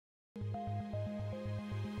The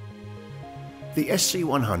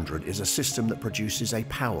SC-100 is a system that produces a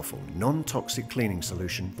powerful, non-toxic cleaning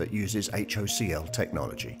solution that uses HOCL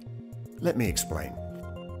technology. Let me explain.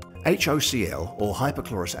 HOCL, or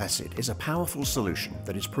hypochlorous acid, is a powerful solution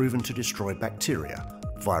that is proven to destroy bacteria,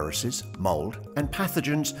 viruses, mold, and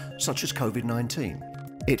pathogens such as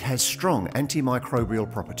COVID-19. It has strong antimicrobial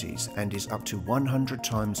properties and is up to 100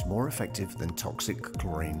 times more effective than toxic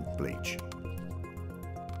chlorine bleach.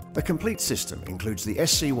 The complete system includes the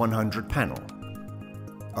SC-100 panel,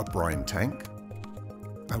 a brine tank,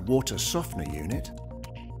 a water softener unit,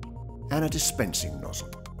 and a dispensing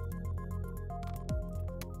nozzle.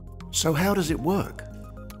 So how does it work?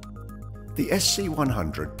 The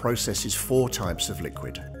SC-100 processes 4 types of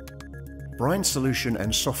liquid. Brine solution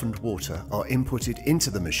and softened water are inputted into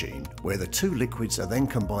the machine, where the 2 liquids are then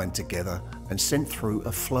combined together and sent through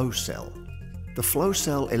a flow cell. The flow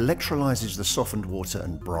cell electrolyzes the softened water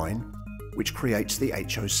and brine, which creates the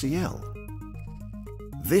HOCL.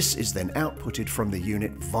 This is then outputted from the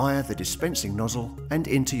unit via the dispensing nozzle and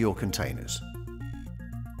into your containers.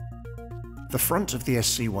 The front of the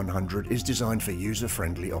SC-100 is designed for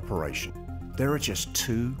user-friendly operation. There are just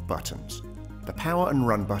 2 buttons. The power and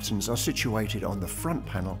run buttons are situated on the front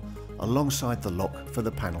panel alongside the lock for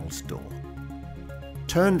the panel's door.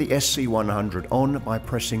 Turn the SC-100 on by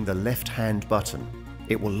pressing the left-hand button.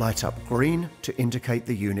 It will light up green to indicate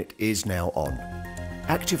the unit is now on.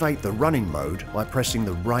 Activate the running mode by pressing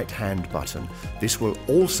the right-hand button. This will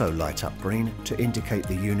also light up green to indicate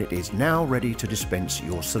the unit is now ready to dispense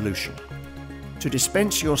your solution. To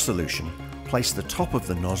dispense your solution, place the top of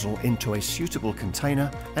the nozzle into a suitable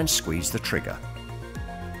container and squeeze the trigger.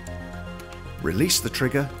 Release the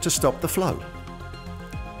trigger to stop the flow.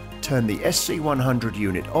 Turn the SC-100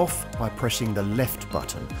 unit off by pressing the left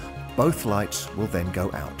button. Both lights will then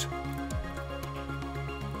go out.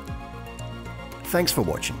 Thanks for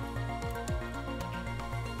watching.